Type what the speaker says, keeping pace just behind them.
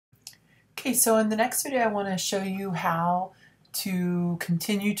Okay, so in the next video I want to show you how to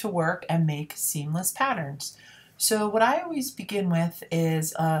continue to work and make seamless patterns. So what I always begin with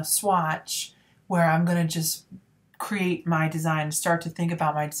is a swatch where I'm going to just create my design, start to think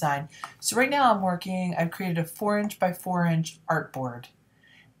about my design. So right now I've created a 4" by 4" artboard,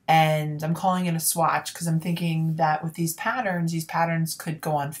 and I'm calling it a swatch because I'm thinking that with these patterns could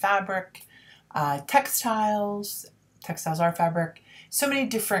go on fabric, textiles are fabric, so many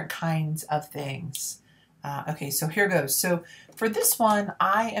different kinds of things. Okay, so here goes. So for this one,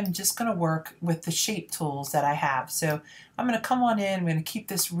 I am just going to work with the shape tools that I have. So I'm going to come on in, I'm going to keep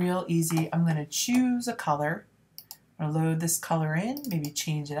this real easy. I'm going to choose a color. I'm going to load this color in, maybe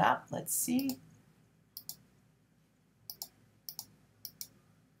change it up. Let's see.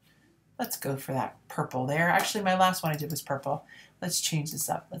 Let's go for that purple there. Actually, my last one I did was purple. Let's change this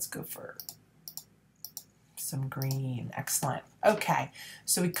up. Let's go for some green. Excellent. Okay,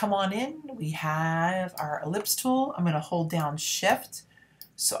 so we come on in. We have our ellipse tool. I'm going to hold down Shift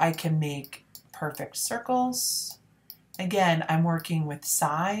so I can make perfect circles. Again, I'm working with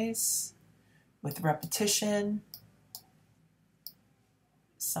size, with repetition,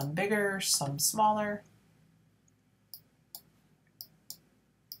 some bigger, some smaller.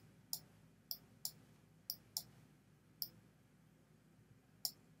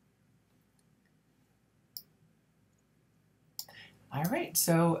 All right,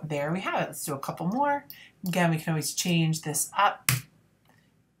 so there we have it. Let's do a couple more. Again, we can always change this up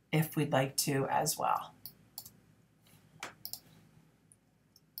if we'd like to as well.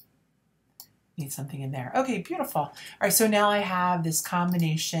 Need something in there. Okay, beautiful. All right, so now I have this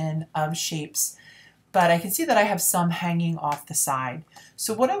combination of shapes, but I can see that I have some hanging off the side.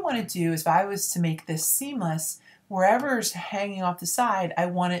 So what I want to do is, if I was to make this seamless, wherever's hanging off the side, I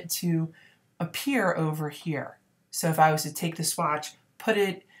want it to appear over here. So if I was to take the swatch, put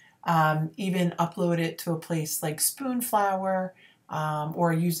it, even upload it to a place like Spoonflower,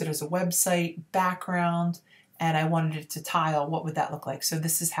 or use it as a website background, and I wanted it to tile, what would that look like? So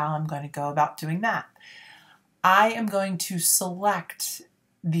this is how I'm going to go about doing that. I am going to select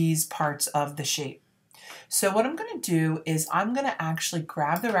these parts of the shape. So what I'm going to do is I'm going to actually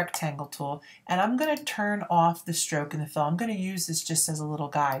grab the rectangle tool and I'm going to turn off the stroke and the fill. I'm going to use this just as a little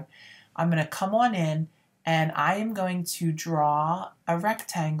guide. I'm going to come on in and I am going to draw a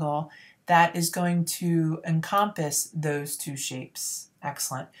rectangle that is going to encompass those two shapes.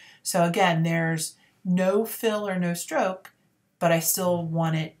 Excellent. So again, there's no fill or no stroke, but I still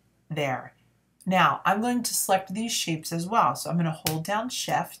want it there. Now, I'm going to select these shapes as well. So I'm going to hold down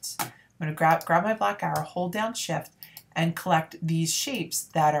Shift. I'm going to grab my black arrow, hold down Shift, and collect these shapes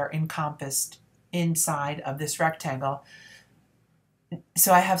that are encompassed inside of this rectangle.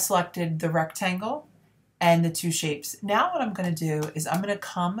 So I have selected the rectangle and the two shapes. Now what I'm going to do is I'm going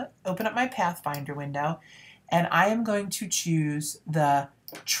to open up my Pathfinder window, and I am going to choose the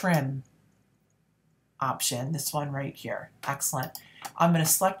trim option, this one right here. Excellent. I'm going to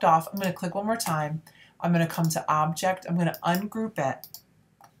select off, I'm going to click one more time, I'm going to come to Object, I'm going to ungroup it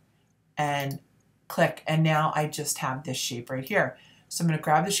and click, and now I just have this shape right here. So I'm going to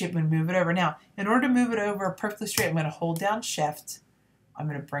grab the shape, I'm going to move it over. Now, in order to move it over perfectly straight, I'm going to hold down Shift, I'm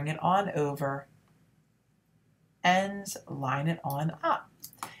going to bring it on over, and line it on up.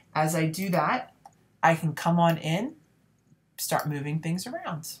 As I do that, I can come on in, start moving things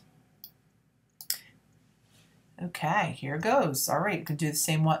around. Okay, here goes. All right, you can do the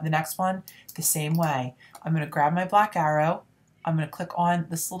same one, the next one, the same way. I'm going to grab my black arrow. I'm going to click on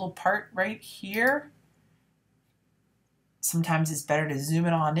this little part right here. Sometimes it's better to zoom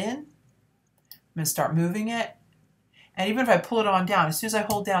it on in. I'm going to start moving it. And even if I pull it on down, as soon as I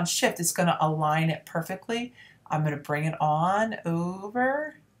hold down Shift, it's going to align it perfectly. I'm going to bring it on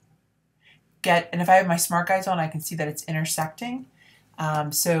over. And if I have my smart guides on, I can see that it's intersecting.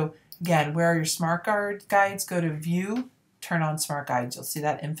 So again, where are your smart guides? Go to View, turn on Smart Guides. You'll see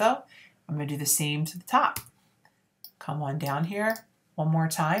that info. I'm going to do the same to the top. Come on down here one more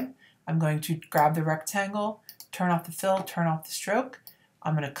time. I'm going to grab the rectangle, turn off the fill, turn off the stroke.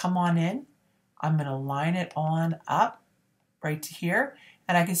 I'm going to come on in. I'm going to line it on up right to here.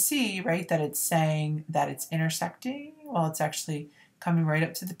 And I can see, right, that it's saying that it's intersecting. Well, it's actually coming right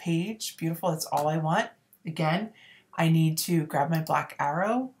up to the page. Beautiful. That's all I want. Again, I need to grab my black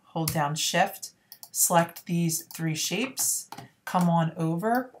arrow, hold down Shift, select these three shapes, come on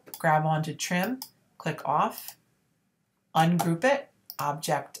over, grab onto Trim, click off, ungroup it,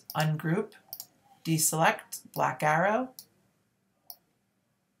 Object, ungroup, deselect, black arrow,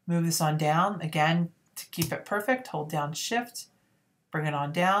 move this on down. Again, to keep it perfect, hold down Shift, bring it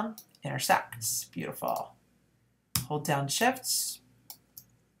on down, intersects. Beautiful. Hold down Shift,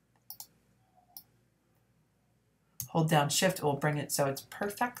 Hold down Shift, it will bring it so it's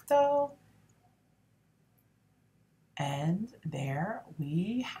perfecto. And there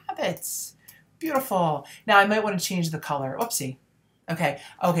we have it. Beautiful. Now I might want to change the color. Oopsie.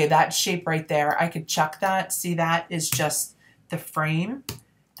 Okay, that shape right there, I could chuck that. See, that is just the frame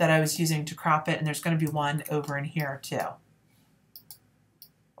that I was using to crop it, and there's going to be one over in here too.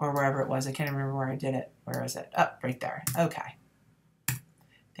 Or wherever it was. I can't remember where I did it. Where is it? Oh, right there. Okay.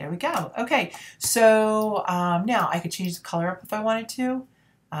 There we go. Okay, so now I could change the color up if I wanted to.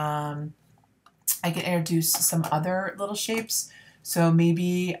 I can introduce some other little shapes. So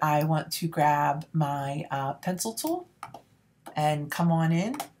maybe I want to grab my pencil tool and come on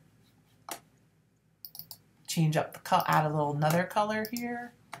in. Change up the color, add a little another color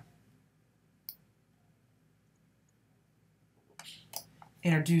here.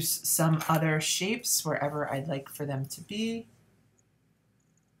 Introduce some other shapes wherever I'd like for them to be.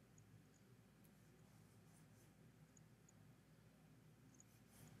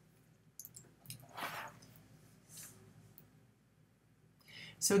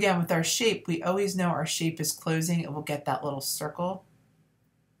 So again, with our shape, we always know our shape is closing. It will get that little circle.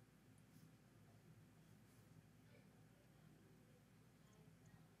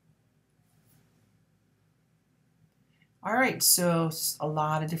 All right, so a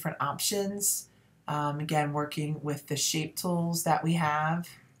lot of different options. Again, working with the shape tools that we have.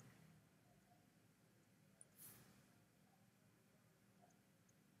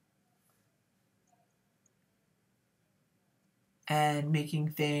 And making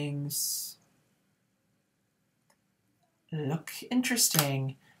things look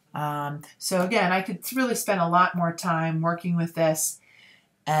interesting. So again, I could really spend a lot more time working with this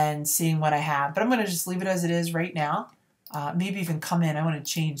and seeing what I have, but I'm going to just leave it as it is right now. Maybe even come in. I want to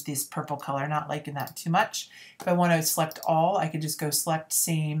change this purple color, not liking that too much. If I want to select all, I could just go select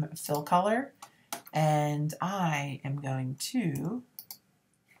same fill color, and I am going to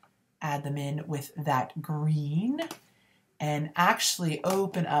add them in with that green and actually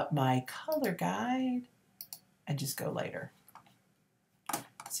open up my color guide and just go lighter.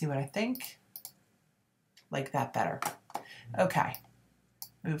 See what I think? Like that better. Okay,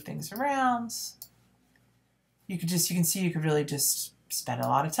 move things around. You can see you could really just spend a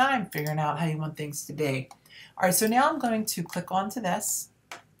lot of time figuring out how you want things to be. All right, so now I'm going to click onto this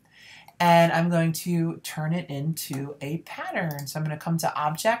and I'm going to turn it into a pattern. So I'm going to come to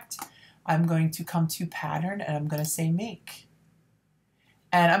Object, I'm going to come to Pattern, and I'm going to say Make.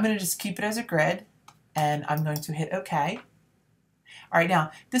 And I'm going to just keep it as a grid, and I'm going to hit OK. All right,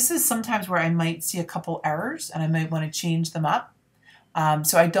 now this is sometimes where I might see a couple errors and I might want to change them up.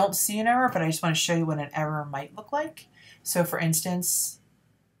 So I don't see an error, but I just want to show you what an error might look like. So for instance,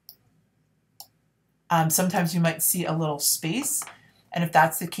 sometimes you might see a little space, and if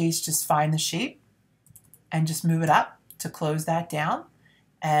that's the case, just find the shape and just move it up to close that down.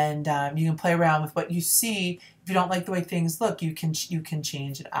 And you can play around with what you see. If you don't like the way things look, you can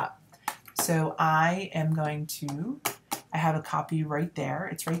change it up. So I am going to, I have a copy right there.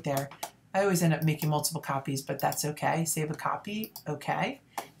 It's right there. I always end up making multiple copies, but that's okay. Save a copy, okay.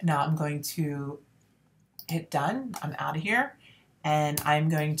 Now I'm going to hit done. I'm out of here, and I'm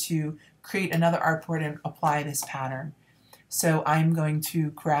going to create another artboard and apply this pattern. So I'm going to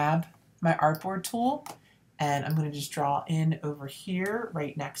grab my artboard tool, and I'm going to just draw in over here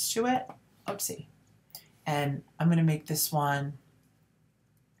right next to it. Oopsie. And I'm going to make this one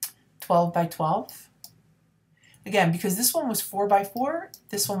 12 by 12. Again, because this one was 4 by 4,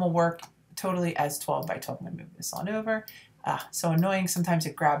 this one will work totally as 12 by 12. I'm going to move this on over. So annoying. Sometimes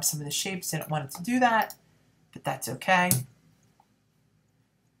it grabs some of the shapes. Didn't want it to do that, but that's okay.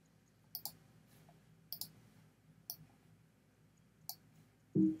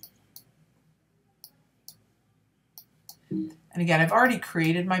 And again, I've already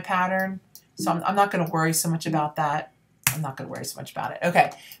created my pattern, so I'm not going to worry so much about that. I'm not going to worry so much about it.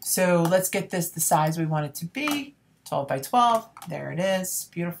 Okay, so let's get this the size we want it to be. 12 by 12. There it is.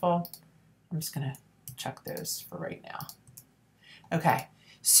 Beautiful. I'm just going to chuck those for right now. Okay,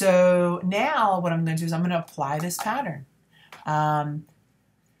 so now what I'm going to do is I'm going to apply this pattern.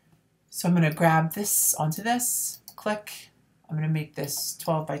 So I'm going to grab this onto this, click. I'm going to make this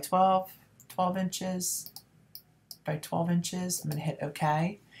 12 by 12, 12 inches by 12 inches. I'm going to hit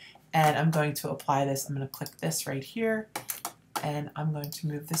OK, and I'm going to apply this. I'm going to click this right here, and I'm going to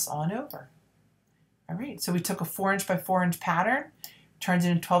move this on over. All right, so we took a 4-inch by 4-inch pattern, turns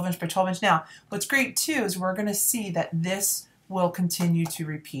it into 12-inch by 12-inch. Now, what's great too is we're going to see that this will continue to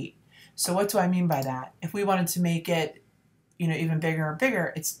repeat. So what do I mean by that? If we wanted to make it, even bigger and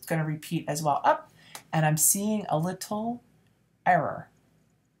bigger, it's going to repeat as well. Up, and I'm seeing a little error.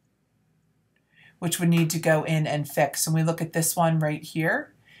 which would need to go in and fix. And we look at this one right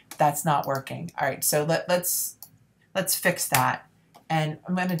here, that's not working. All right, so let's fix that. And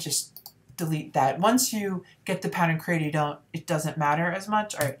I'm gonna just delete that. Once you get the pattern created, it doesn't matter as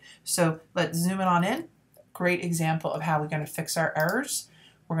much. All right, so let's zoom it on in. Great example of how we're gonna fix our errors.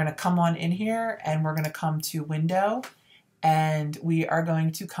 We're gonna come on in here and we're gonna come to Window, and we are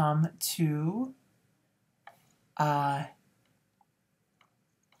going to come to Pattern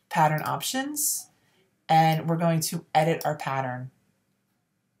Options, and we're going to edit our pattern.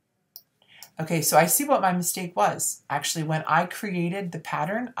 Okay, so I see what my mistake was. Actually, when I created the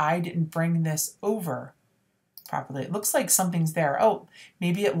pattern, I didn't bring this over properly. It looks like something's there. Oh,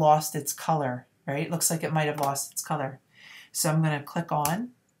 maybe it lost its color, right? It looks like it might have lost its color. So I'm gonna click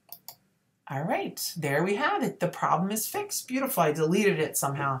on. All right, there we have it. The problem is fixed. Beautiful, I deleted it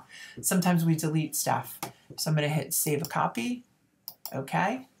somehow. Sometimes we delete stuff. So I'm gonna hit Save a Copy.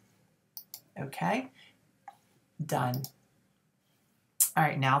 Okay, okay, done. All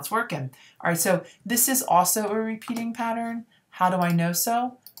right, now it's working. All right, so this is also a repeating pattern. How do I know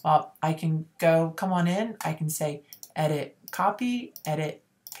so? Well, I can come on in, I can say Edit Copy, Edit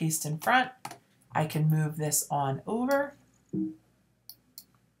Paste in Front. I can move this on over.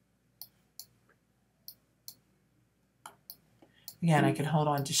 Again, I can hold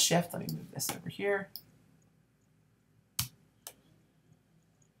on to Shift. Let me move this over here.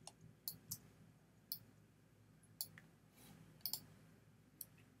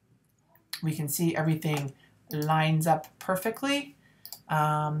 We can see everything lines up perfectly.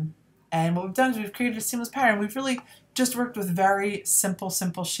 And what we've done is we've created a seamless pattern. We've really just worked with very simple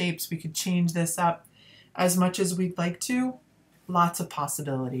shapes. We could change this up as much as we'd like to. Lots of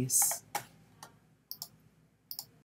possibilities.